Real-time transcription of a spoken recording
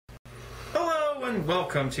everyone,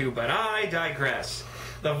 welcome to But I Digress,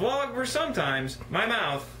 the vlog where sometimes my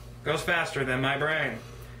mouth goes faster than my brain.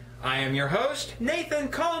 I am your host, Nathan,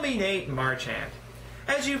 call me Nate Marchand.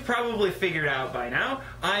 As you've probably figured out by now,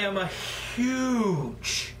 I am a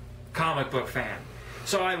huge comic book fan.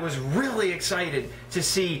 So I was really excited to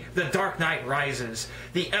see The Dark Knight Rises,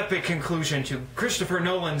 the epic conclusion to Christopher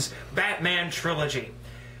Nolan's Batman trilogy.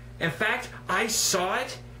 In fact, I saw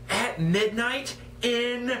it at midnight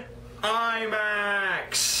in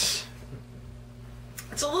IMAX.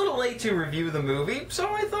 It's a little late to review the movie,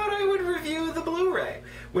 so I thought I would review the Blu-ray,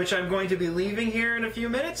 which I'm going to be leaving here in a few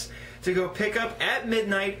minutes to go pick up at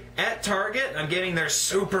midnight at Target. I'm getting their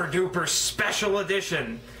super duper special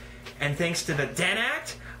edition. And thanks to the Dent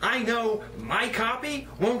Act, I know my copy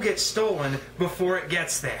won't get stolen before it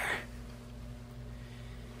gets there.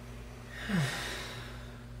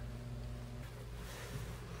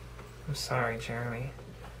 I'm sorry, Jeremy.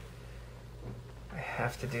 I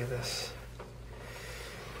have to do this.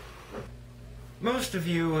 Most of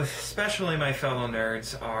you, especially my fellow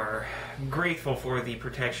nerds, are grateful for the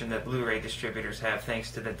protection that Blu-ray distributors have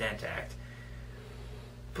thanks to the Dent Act.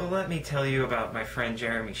 But let me tell you about my friend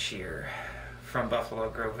Jeremy Shear from Buffalo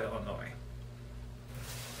Grove, Illinois.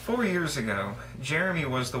 4 years ago, Jeremy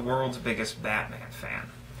was the world's biggest Batman fan.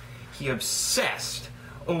 He obsessed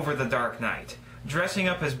over The Dark Knight, dressing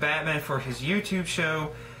up as Batman for his YouTube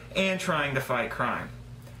show and trying to fight crime.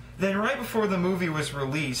 Then right before the movie was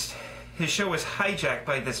released, his show was hijacked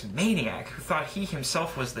by this maniac who thought he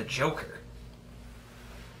himself was the Joker.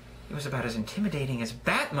 It was about as intimidating as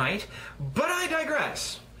Bat-Mite, but I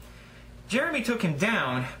digress. Jeremy took him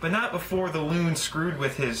down, but not before the loon screwed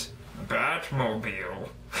with his Batmobile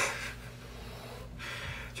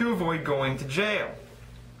to avoid going to jail.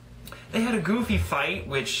 They had a goofy fight,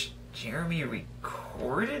 which Jeremy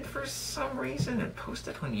recorded for some reason and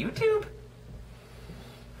posted on YouTube?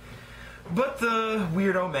 But the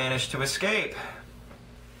weirdo managed to escape.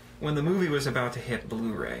 When the movie was about to hit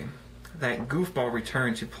Blu-ray, that goofball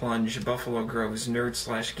returned to plunge Buffalo Grove's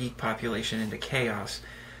nerd-slash-geek population into chaos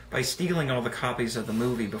by stealing all the copies of the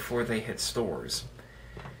movie before they hit stores.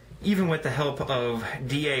 Even with the help of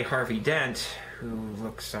D.A. Harvey Dent, who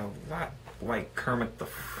looks a lot like Kermit the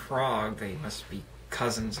Frog, they must be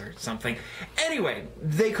cousins or something. Anyway,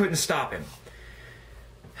 they couldn't stop him.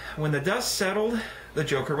 When the dust settled, the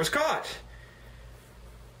Joker was caught.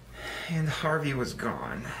 And Harvey was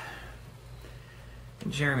gone.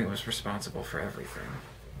 And Jeremy was responsible for everything.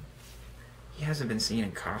 He hasn't been seen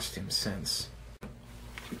in costume since.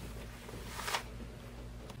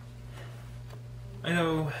 I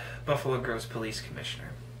know Buffalo Grove's police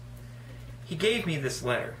commissioner. He gave me this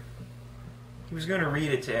letter. He was going to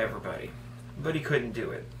read it to everybody, but he couldn't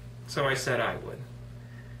do it, so I said I would.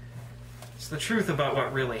 It's the truth about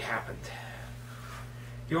what really happened.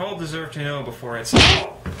 You all deserve to know before it's...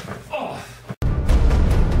 Oh! Oh!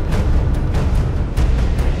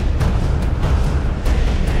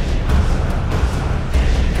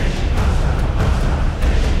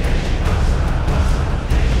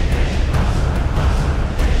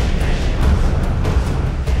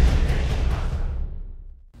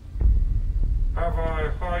 Have I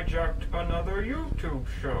hijacked another YouTube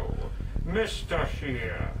show, Mr.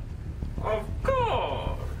 Shear? Of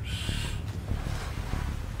course!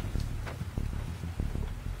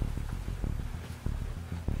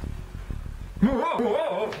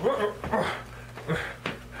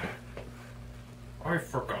 I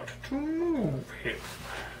forgot to move him.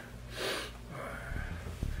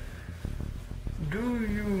 Do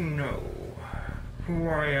you know who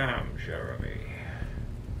I am, Jeremy?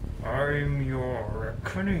 I'm your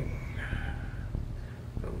reckoning.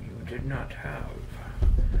 Though you did not have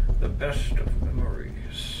the best of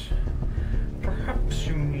memories, perhaps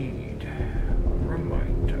you need a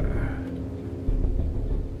reminder.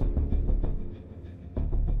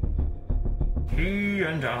 He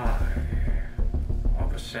and I are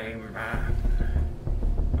the same man.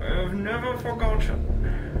 I have never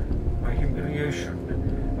forgotten my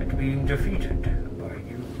humiliation at being defeated by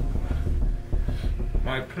you.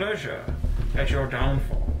 My pleasure at your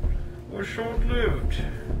downfall was short-lived.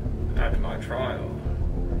 At my trial,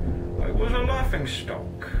 I was a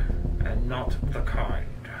laughingstock, and not the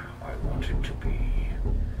kind I wanted to be.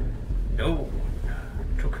 No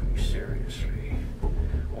one took me seriously.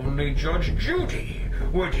 Only Judge Judy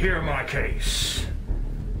would hear my case.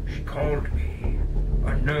 She called me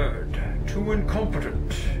a nerd, too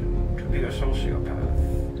incompetent to be a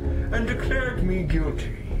sociopath, and declared me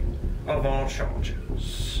guilty of all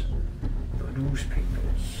charges. The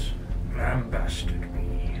newspapers lambasted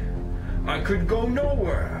me. I could go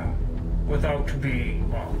nowhere without being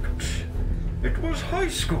mocked. It was high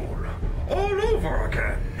school, all over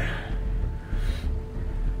again.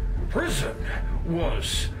 Prison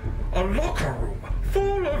was a locker room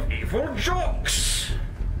full of evil jocks.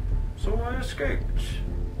 So I escaped.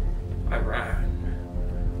 I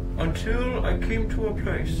ran. Until I came to a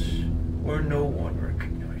place where no one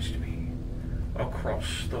recognized me.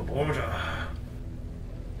 Across the border.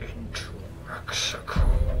 Into Mexico.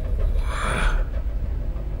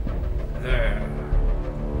 There,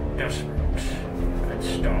 desperate and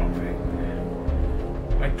starving,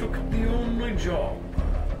 I took the only job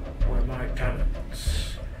where my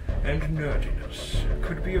talents and nerdiness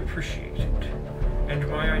could be appreciated, and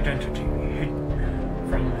my identity hidden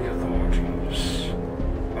from the authorities.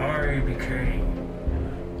 I became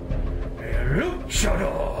a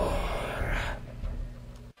luchador.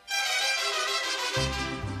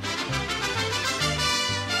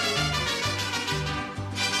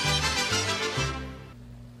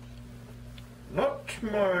 Not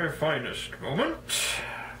my finest moment.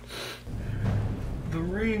 The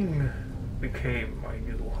ring became my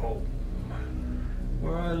new home,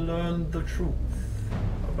 where I learned the truth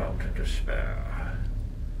about despair.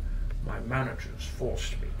 My managers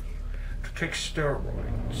forced me to take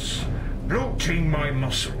steroids, bloating my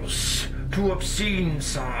muscles to obscene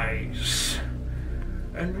size,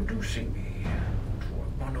 and reducing me to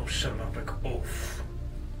a monosyllabic oath.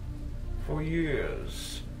 For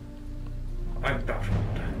years, I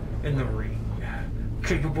battled in the ring,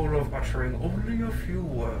 capable of uttering only a few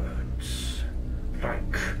words,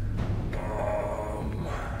 like bomb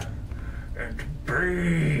and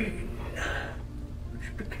Bane,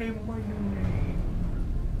 which became my new name,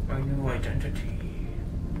 my new identity.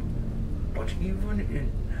 But even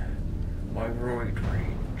in my roid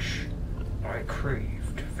rage, I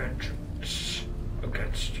craved vengeance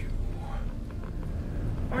against you.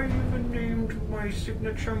 I even named my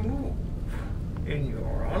signature move in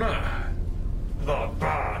your honor. The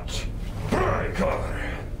Bat Breaker.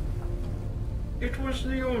 It was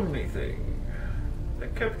the only thing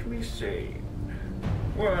that kept me sane.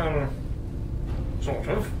 Well, sort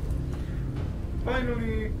of.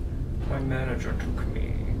 Finally, my manager took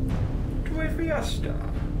me to a fiesta,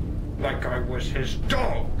 like I was his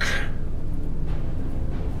dog.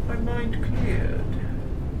 My mind cleared,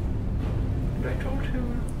 and I told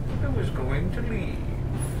him I was going to leave.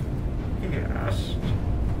 He asked,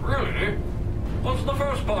 "Really? What's the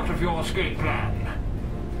first part of your escape plan?"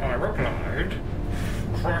 I replied,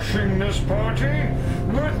 "Crushing this party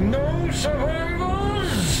with no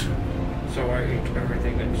survivors!" So I ate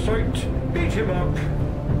everything in sight, beat him up,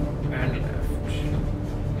 and left.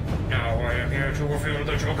 Now I am here to fulfill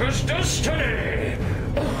the Joker's destiny!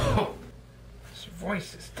 Oh, his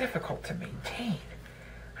voice is difficult to maintain.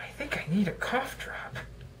 I think I need a cough drop.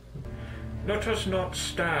 Let us not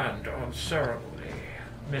stand on ceremony,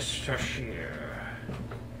 Mr. Shear.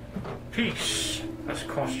 Peace has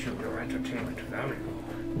cost you your entertainment value.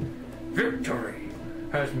 Victory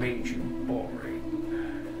has made you boring.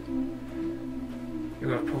 You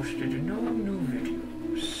have posted no new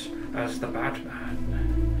videos as the Batman,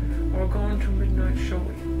 or gone to midnight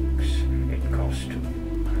showings in costume.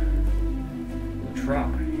 You try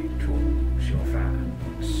to lose your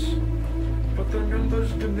fans, but the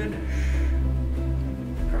numbers diminish.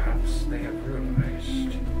 Perhaps they have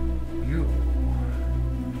realized you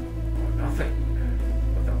are nothing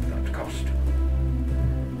without that costume.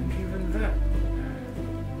 And even then,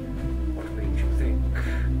 what made you think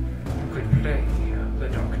you could play the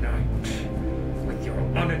Dark Knight with your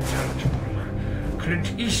unintelligible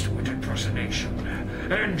Clint Eastwood impersonation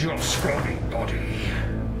and your scrawny body?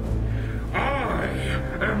 I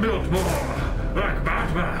am built more like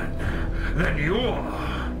Batman than you are.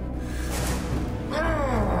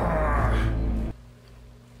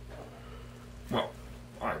 Well,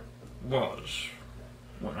 I was,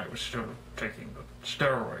 when I was still taking the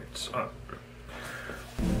steroids.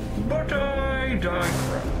 But I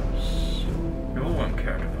digress. No one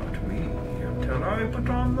cared about me until I put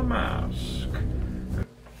on the mask.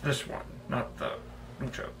 This one, not the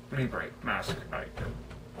Lucha Libre mask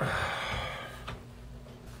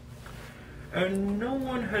And no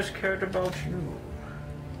one has cared about you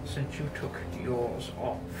since you took yours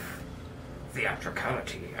off.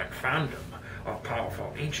 Theatricality and fandom are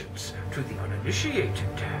powerful agents to the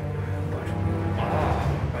uninitiated. But we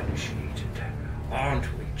are initiated, aren't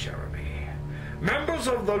we, Jeremy? Members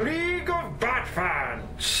of the League of Bat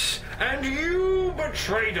Fans! And you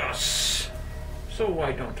betrayed us! So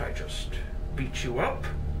why don't I just beat you up?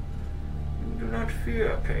 You do not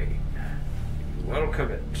fear pain. You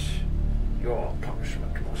welcome it. Your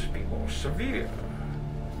punishment must be more severe.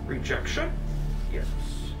 Rejection? Yes.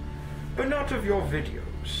 but not of your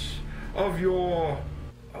videos. Of your,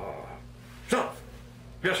 self.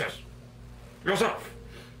 Yes. Yourself.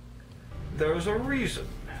 There's a reason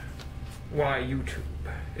why YouTube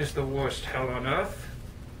is the worst hell on earth.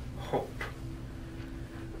 Hope.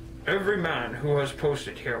 Every man who has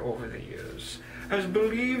posted here over the years has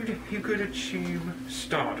believed he could achieve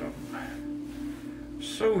stardom.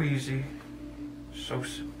 So easy, so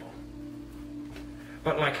simple.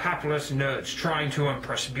 But like hapless nerds trying to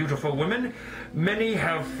impress beautiful women, many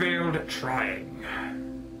have failed trying.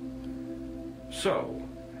 So,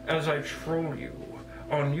 as I troll you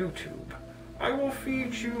on YouTube, I will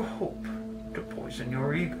feed you hope to poison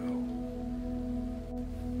your ego.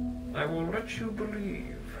 I will let you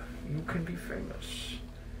believe you can be famous,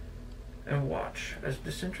 and watch as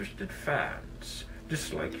disinterested fans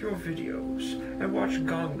dislike your videos and watch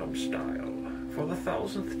Gangnam Style for the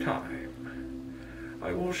 1000th time.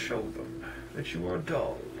 I will show them that you are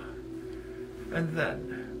dull, and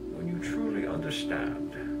then, when you truly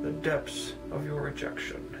understand the depths of your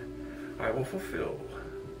rejection, I will fulfill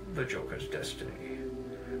the Joker's destiny.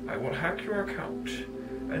 I will hack your account,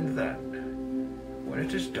 and then, when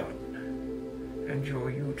it is done, and your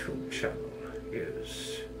YouTube channel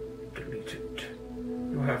is deleted,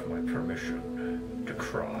 you have my permission to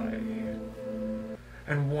cry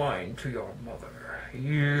and whine to your mother.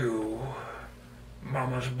 You,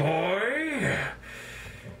 mama's boy.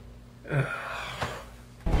 I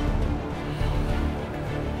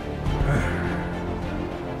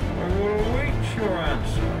will await your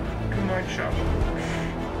answer to my challenge,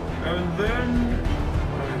 and then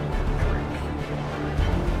I will break you.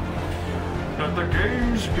 Let the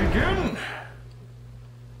games begin!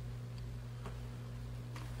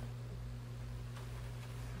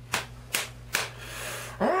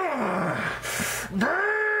 Bane!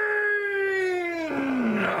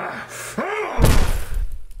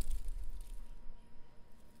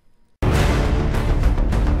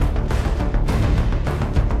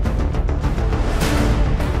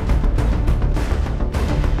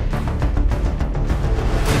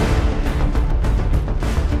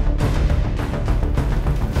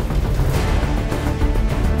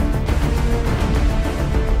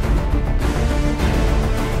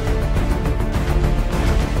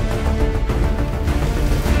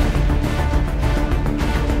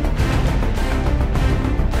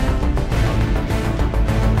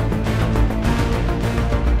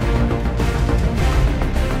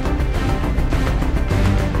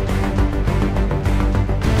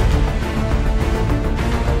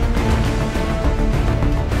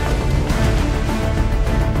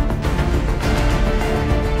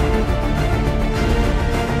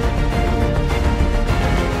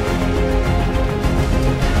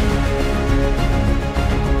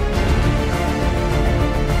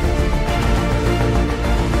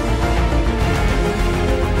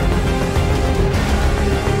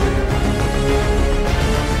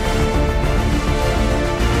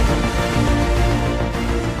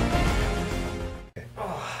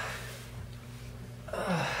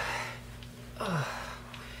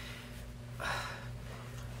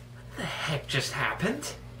 Just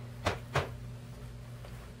happened? He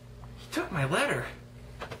took my letter.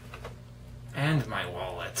 And my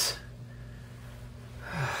wallet.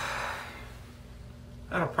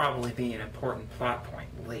 That'll probably be an important plot point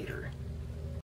later.